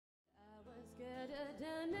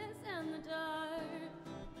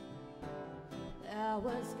I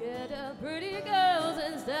was scared of pretty girls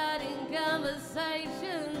and starting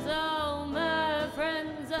conversations. All my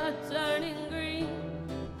friends are turning green.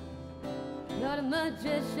 You're the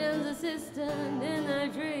magician's assistant in a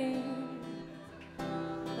dream.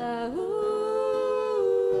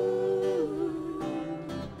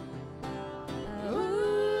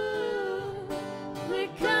 Here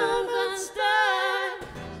comes Einstein,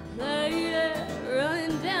 lady,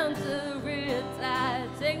 running down to the riptide,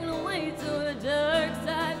 taken away to the dark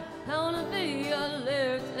side. I wanna be your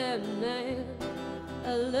lieutenant.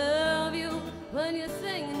 I love you when you're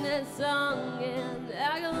singing that song, and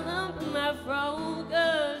I got a lump in my throat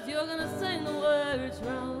 'cause you're gonna sing the words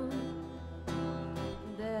wrong.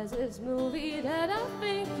 There's this movie that I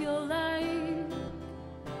think you'll like.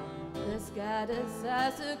 This guy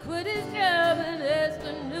decides to quit his job and heads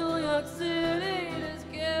to New York City. This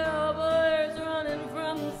cowboy's running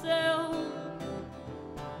from himself,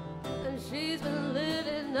 and she's been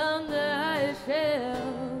living on the high shelf.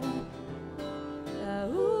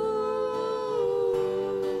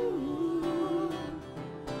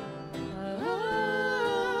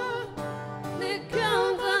 Here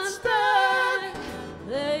comes Einstein,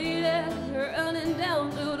 lady, running down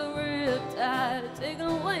to the riptide, taken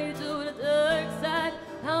away to the dark side.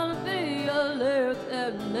 I wanna be your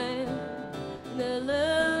lieutenant. And I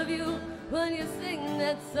love you when you sing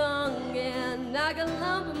that song, and I got a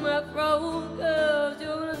lump in my throat 'cause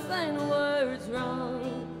you're gonna sing the words wrong.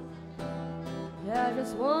 I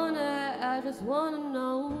just wanna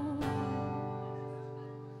know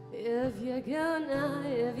if you're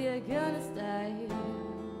gonna stay.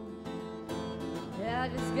 I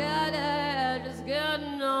just gotta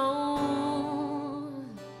know.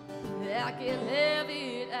 I can't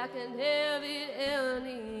have it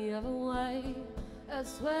any other way. I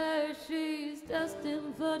swear she's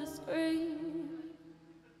destined for the screen.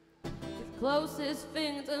 The closest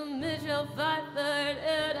thing to Michelle Pfeiffer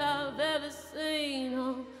that I've ever seen.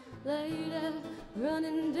 Oh, lady,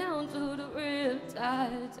 running down to the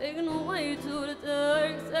riptide, taken away to the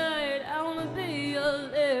dark side. I wanna be your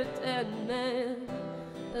lieutenant.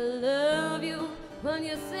 I love you when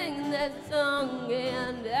you're singing that song,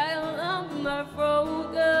 and I got a lump in my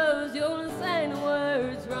throat 'cause you're gonna say the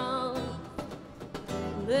words wrong.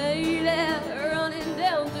 Lady, running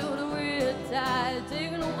down to the riptide,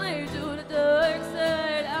 taken away to the dark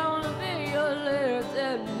side. I wanna be your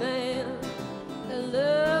lieutenant. I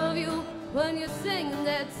love you when you're singing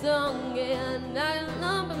that song, and I got a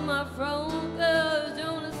lump in my throat 'cause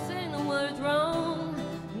you're gonna sing the words wrong.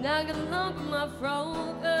 And I got a lump in my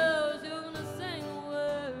throat 'cause you're gonna sing the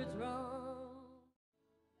words wrong.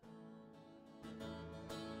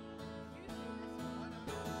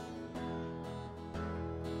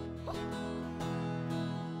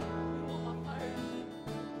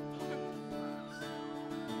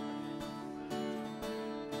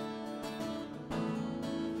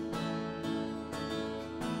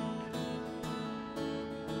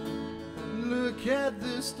 Look at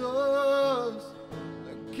the stars,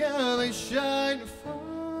 look how they shine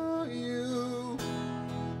for you,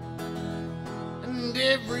 and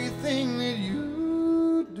everything that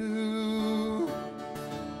you do.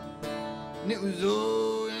 And it was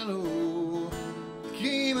oh hello,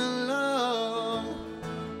 came along,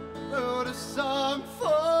 wrote a song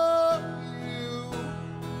for you.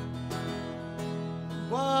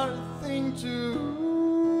 What a thing to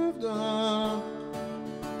have done.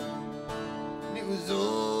 It was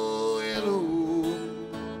oh hello.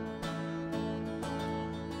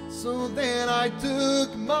 So then I took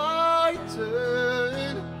my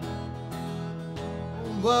turn.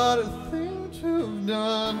 What a thing to have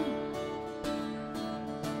done.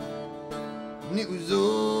 And it was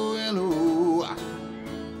oh hello.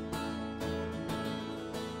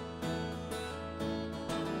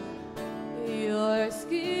 Your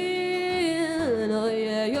skin, oh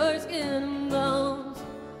yeah, your skin and bones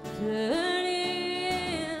turn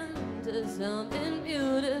into something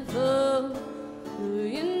beautiful.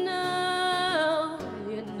 You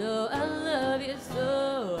know I love you so.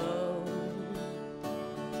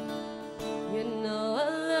 You know I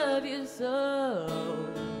love you so.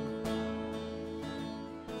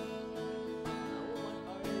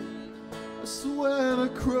 I swam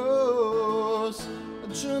across, I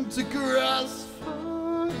jumped across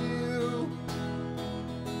for you,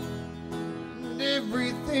 and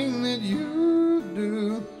everything that you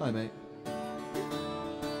do. Hi mate.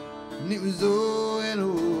 And it was oh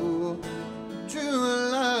hello. Drew a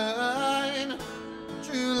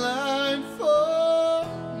line for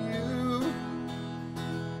you.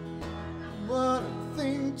 What a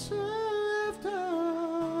thing to have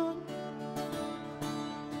done.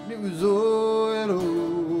 It was oh hello.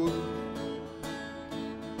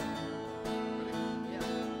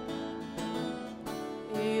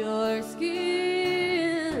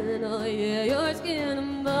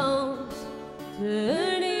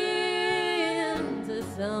 turn into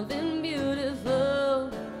something beautiful.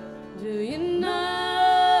 Do you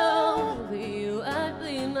know for you I'd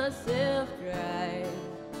bleed myself dry?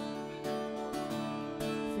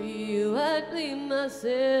 For you I'd bleed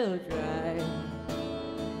myself dry.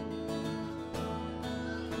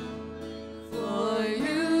 For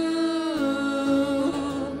you,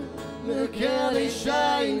 Look how they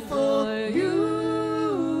shine for you.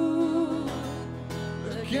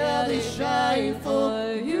 Look how they shine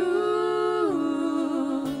for you.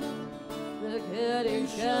 Look how they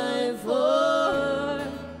shine for.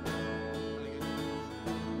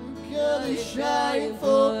 Look how they shine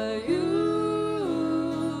for you.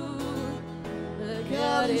 Look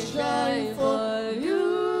how they shine for you.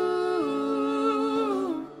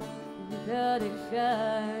 Look how they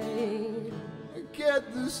shine. Look at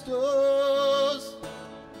the stars.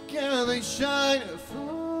 Look how they shine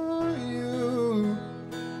for you.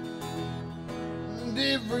 And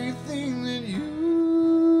everything that you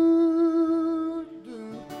do.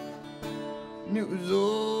 And it was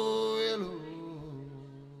all